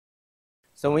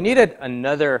So we needed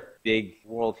another big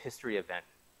world history event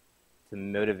to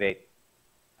motivate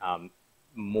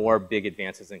more big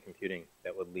advances in computing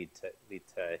that would lead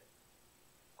to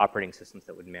operating systems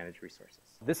that would manage resources.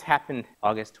 This happened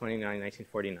August 29,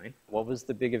 1949. What was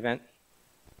the big event?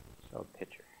 Show a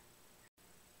picture.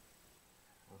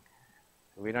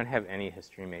 Okay. We don't have any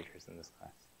history majors in this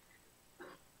class.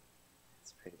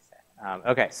 It's pretty sad.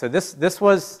 Okay, so this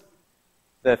was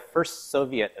the first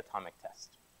Soviet atomic test.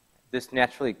 This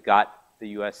naturally got the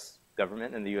US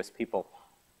government and the US people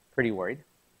pretty worried.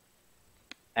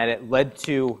 And it led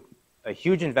to a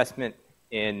huge investment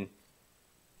in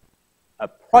a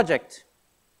project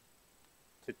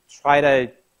to try to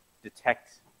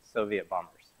detect Soviet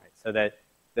bombers. Right? So that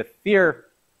the fear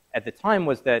at the time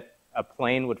was that a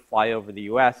plane would fly over the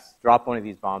US, drop one of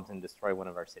these bombs, and destroy one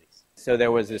of our cities. So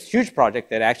there was this huge project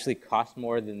that actually cost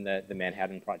more than the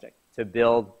Manhattan Project to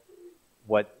build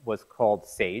what was called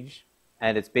SAGE.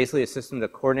 And it's basically a system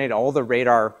that coordinated all the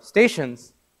radar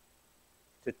stations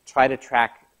to try to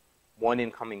track one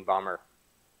incoming bomber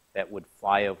that would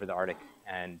fly over the Arctic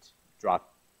and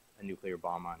drop a nuclear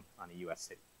bomb on a US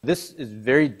city. This is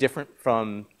very different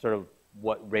from sort of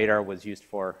what radar was used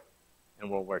for in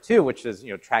World War II, which is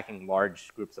tracking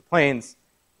large groups of planes.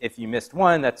 If you missed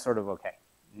one, that's sort of okay.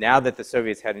 Now that the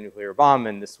Soviets had a nuclear bomb,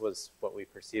 and this was what we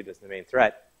perceived as the main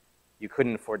threat, you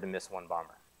couldn't afford to miss one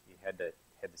bomber. You had to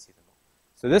see them all.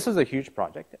 So this was a huge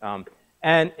project,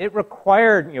 and it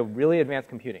required really advanced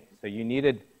computing. So you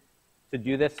needed to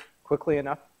do this quickly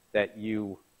enough that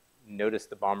you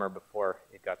noticed the bomber before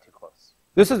it got too close.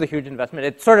 This is a huge investment.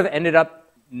 It sort of ended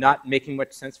up not making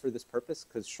much sense for this purpose,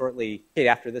 because shortly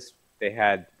after this, they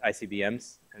had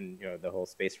ICBMs, and the whole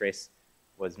space race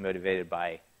was motivated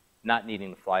by not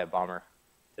needing to fly a bomber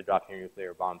to drop your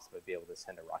nuclear bombs, but be able to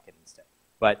send a rocket instead.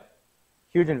 But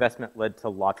huge investment led to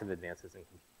lots of advances in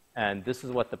computing. And this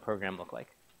is what the program looked like.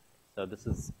 So this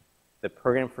is the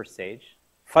program for SAGE.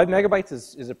 5 megabytes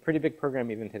is a pretty big program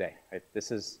even today. Right?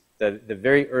 This is the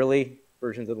very early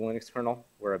versions of the Linux kernel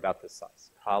were about this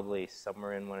size. Probably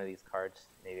somewhere in one of these cards,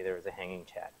 maybe there was a hanging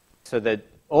chat. So the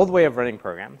old way of running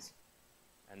programs,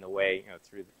 and the way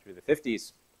through the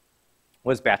 50s,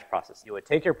 was batch processing. You would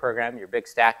take your program, your big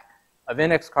stack of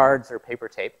index cards or paper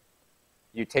tape,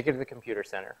 you take it to the computer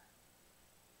center,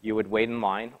 you would wait in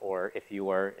line, or if you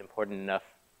were important enough,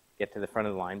 get to the front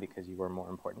of the line because you were more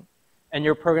important, and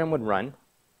your program would run,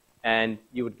 and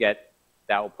you would get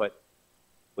the output,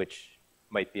 which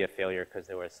might be a failure because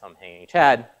there was some hanging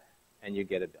chad, and you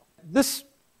get a bill. This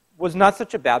was not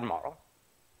such a bad model.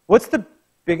 What's the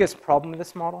biggest problem with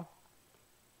this model?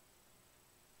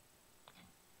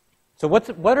 So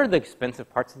what are the expensive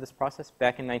parts of this process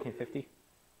back in 1950?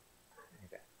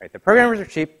 Okay. Right. The programmers were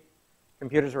cheap,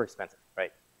 computers were expensive,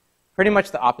 right? Pretty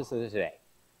much the opposite of today,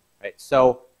 right?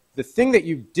 So the thing that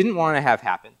you didn't want to have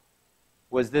happen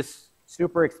was this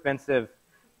super expensive,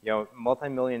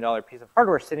 multi-million-dollar piece of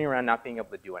hardware sitting around not being able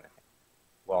to do anything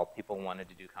while people wanted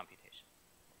to do computation.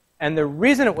 And the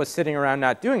reason it was sitting around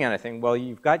not doing anything, well,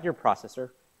 you've got your processor,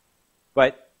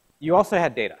 but you also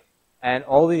had data. And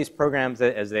all these programs,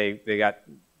 as they got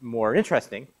more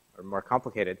interesting or more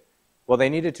complicated, well, they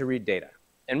needed to read data.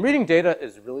 And reading data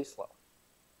is really slow.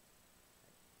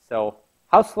 So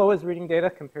how slow is reading data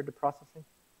compared to processing?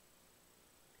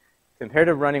 Compared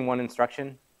to running one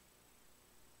instruction,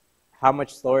 how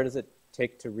much slower does it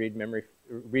take to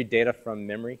read data from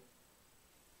memory?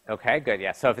 Okay, good,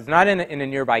 yeah. So if it's not in a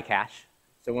nearby cache,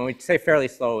 so when we say fairly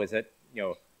slow, is it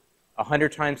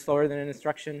 100 times slower than an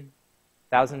instruction?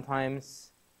 1,000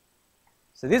 times?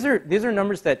 So these are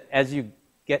numbers that, as you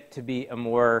get to be a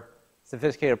more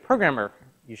sophisticated programmer,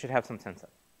 you should have some sense of.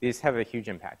 These have a huge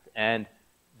impact. And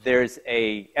there's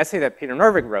an essay that Peter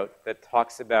Norvig wrote that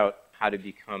talks about how to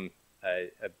become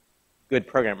a good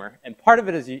programmer. And part of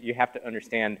it is you have to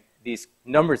understand these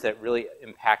numbers that really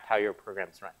impact how your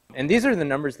programs run. And these are the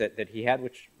numbers that he had,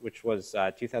 which was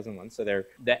 2001. So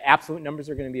the absolute numbers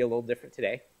are going to be a little different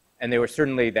today. And they were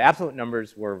certainly, the absolute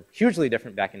numbers were hugely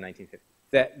different back in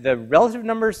 1950. The relative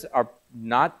numbers are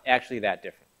not actually that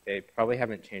different. They probably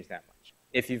haven't changed that much.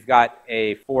 If you've got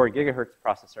a 4 gigahertz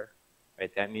processor,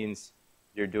 right, that means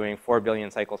you're doing 4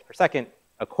 billion cycles per second,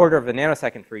 a quarter of a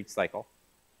nanosecond for each cycle.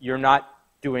 You're not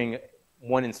doing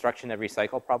one instruction every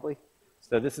cycle, probably.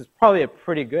 So this is probably a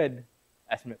pretty good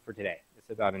estimate for today.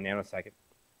 It's about a nanosecond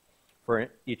for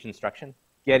each instruction.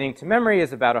 Getting to memory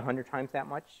is about 100 times that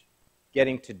much.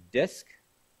 Getting to disk,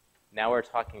 now we're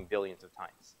talking billions of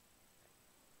times.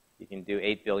 You can do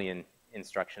 8 billion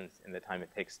instructions in the time it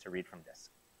takes to read from disk.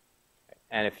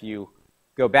 And if you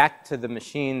go back to the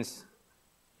machines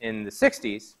in the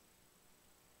 60s,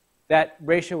 that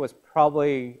ratio was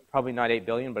probably not 8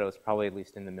 billion, but it was probably at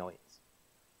least in the millions.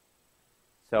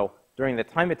 So during the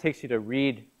time it takes you to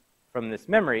read from this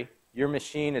memory, your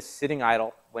machine is sitting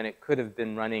idle when it could have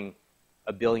been running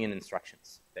a billion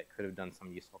instructions that could have done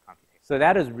some useful computation. So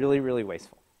that is really, really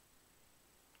wasteful.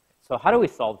 So how do we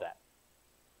solve that?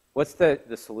 What's the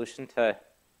solution to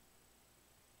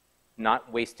not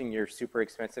wasting your super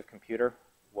expensive computer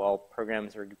while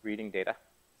programs are reading data?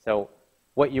 So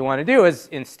what you want to do is,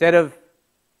 instead of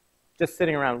just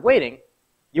sitting around waiting,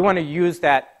 you want to use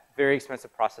that very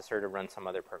expensive processor to run some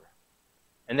other program.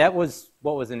 And that was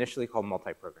what was initially called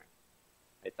multi-program.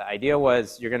 Right? The idea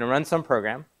was you're going to run some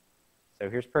program. So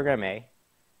here's program A.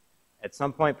 At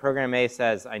some point, program A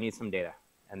says, I need some data.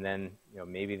 And then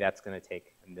maybe that's going to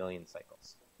take a million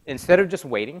cycles. Instead of just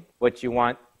waiting, what you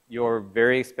want your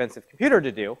very expensive computer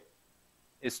to do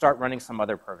is start running some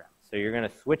other program. So you're going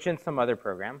to switch in some other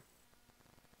program,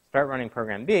 start running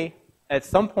program B. At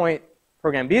some point,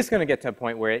 program B is going to get to a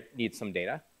point where it needs some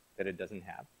data that it doesn't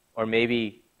have. Or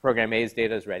maybe program A's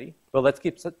data is ready. But let's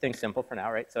keep things simple for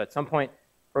now, right? So at some point,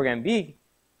 program B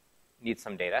needs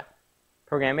some data.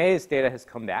 Program A's data has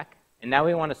come back. And now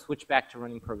we want to switch back to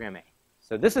running program A.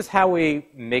 So this is how we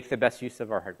make the best use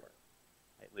of our hardware.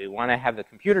 Right? We want to have the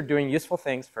computer doing useful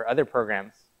things for other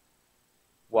programs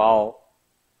while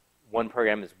one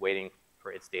program is waiting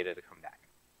for its data to come back.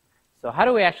 So how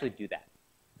do we actually do that?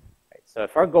 Right? So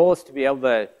if our goal is to be able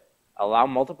to allow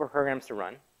multiple programs to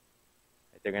run,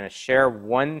 right, they're going to share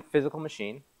one physical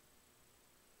machine,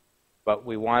 but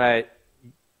we want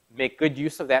to make good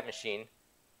use of that machine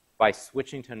by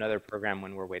switching to another program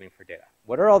when we're waiting for data.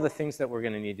 What are all the things that we're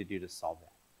going to need to do to solve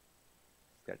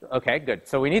that? Okay, good.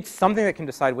 So we need something that can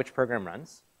decide which program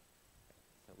runs.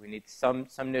 So we need some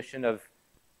notion of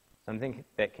something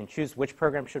that can choose which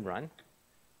program should run.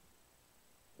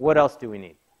 What else do we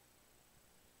need?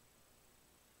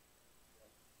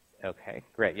 Okay,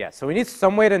 great. Yeah, so we need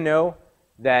some way to know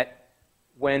that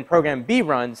when program B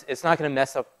runs, it's not going to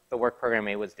mess up the work program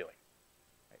A was doing.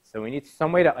 Right, so we need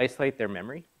some way to isolate their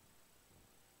memory.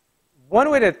 One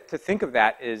way to think of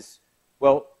that is,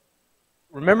 well,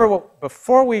 remember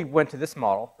before we went to this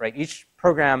model, right, each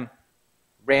program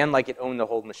ran like it owned the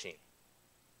whole machine.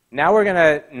 Now we're going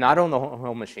to not own the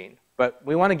whole machine, but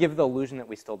we want to give the illusion that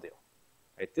we still do.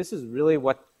 Right? This is really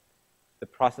what the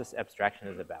process abstraction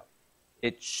is about.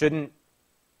 It shouldn't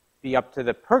be up to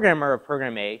the programmer of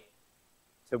program A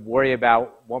to worry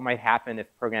about what might happen if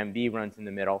program B runs in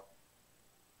the middle.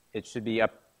 It should be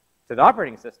up to the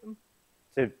operating system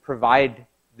to provide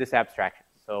this abstraction.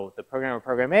 So the programmer of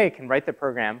program A can write the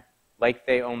program like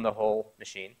they own the whole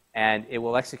machine, and it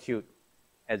will execute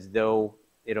as though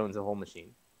it owns the whole machine,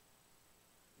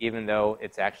 even though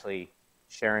it's actually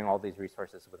sharing all these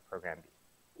resources with program B.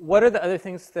 What are the other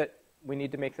things that we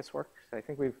need to make this work? So I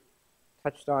think we've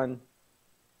touched on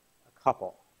a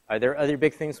couple. Are there other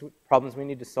big problems we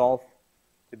need to solve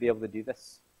to be able to do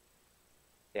this?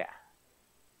 Yeah.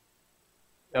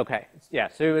 Okay, yeah,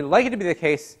 so we would like it to be the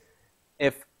case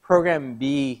if program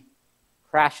B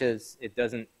crashes, it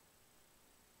doesn't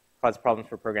cause problems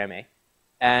for program A.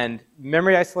 And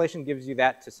memory isolation gives you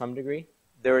that to some degree.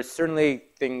 There are certainly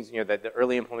things, that the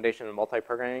early implementation of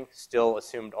multi-programming still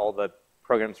assumed all the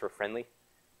programs were friendly.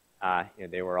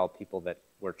 They were all people that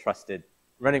were trusted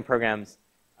running programs.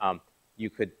 You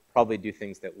could probably do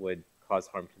things that would cause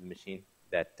harm to the machine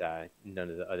that none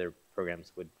of the other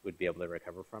programs would be able to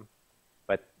recover from.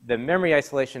 But the memory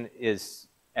isolation is,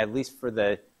 at least for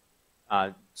the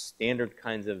standard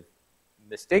kinds of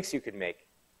mistakes you could make,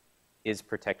 is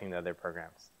protecting the other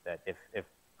programs. That if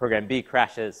program B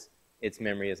crashes, its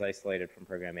memory is isolated from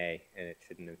program A, and it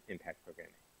shouldn't impact program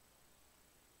A.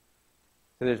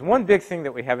 So there's one big thing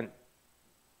that we haven't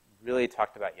really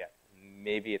talked about yet.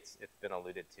 Maybe it's been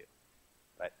alluded to.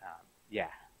 But yeah.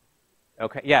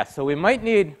 Okay, yeah, so we might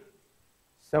need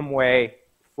some way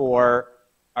for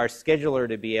our scheduler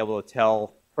to be able to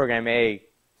tell program A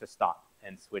to stop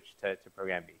and switch to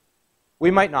program B. We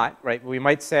might not, right? We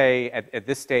might say at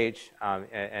this stage,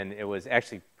 and it was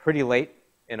actually pretty late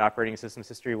in operating systems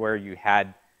history where you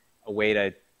had a way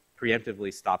to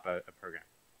preemptively stop a program.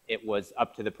 It was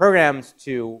up to the programs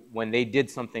to, when they did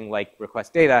something like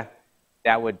request data,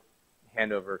 that would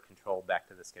hand over control back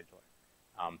to the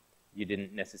scheduler. You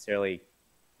didn't necessarily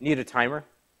need a timer,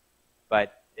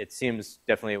 but it seems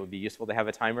definitely it would be useful to have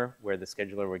a timer where the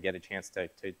scheduler would get a chance to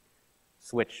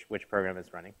switch which program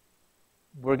is running.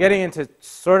 We're getting into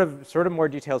sort of more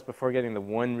details before getting the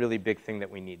one really big thing that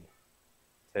we need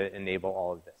to enable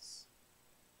all of this.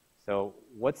 So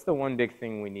what's the one big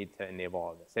thing we need to enable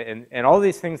all of this? And all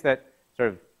these things that sort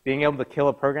of being able to kill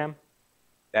a program,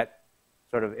 that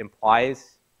sort of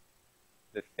implies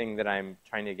the thing that I'm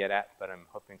trying to get at, but I'm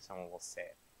hoping someone will say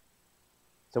it.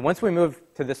 So once we move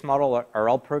to this model, are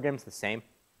all programs the same?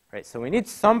 Right? So we need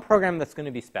some program that's going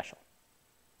to be special.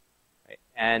 Right?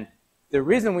 And the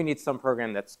reason we need some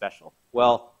program that's special,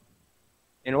 well,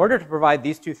 in order to provide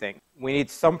these two things, we need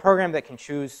some program that can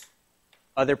choose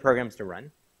other programs to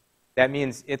run. That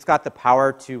means it's got the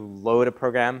power to load a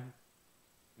program,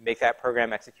 make that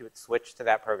program execute, switch to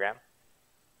that program.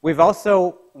 We've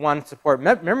also wanted to support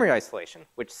memory isolation,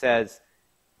 which says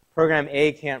program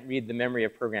A can't read the memory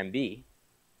of program B.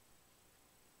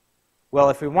 Well,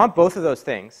 if we want both of those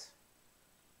things,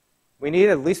 we need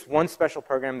at least one special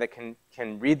program that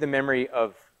can read the memory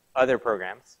of other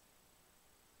programs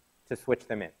to switch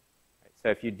them in. So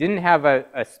if you didn't have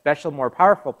a special, more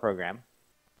powerful program,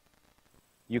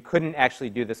 you couldn't actually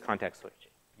do this context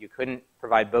switching. You couldn't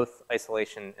provide both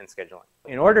isolation and scheduling.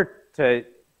 In order to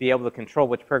be able to control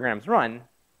which programs run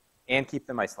and keep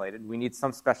them isolated, we need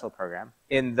some special program.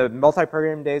 In the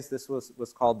multi-program days, this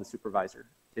was called the supervisor.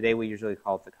 Today, we usually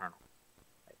call it the kernel.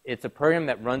 It's a program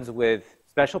that runs with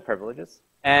special privileges.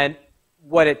 And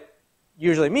what it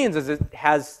usually means is it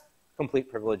has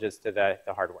complete privileges to the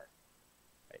hardware.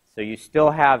 Right? So you still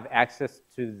have access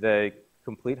to the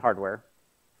complete hardware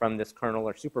from this kernel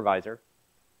or supervisor,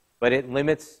 but it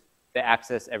limits the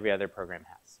access every other program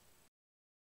has.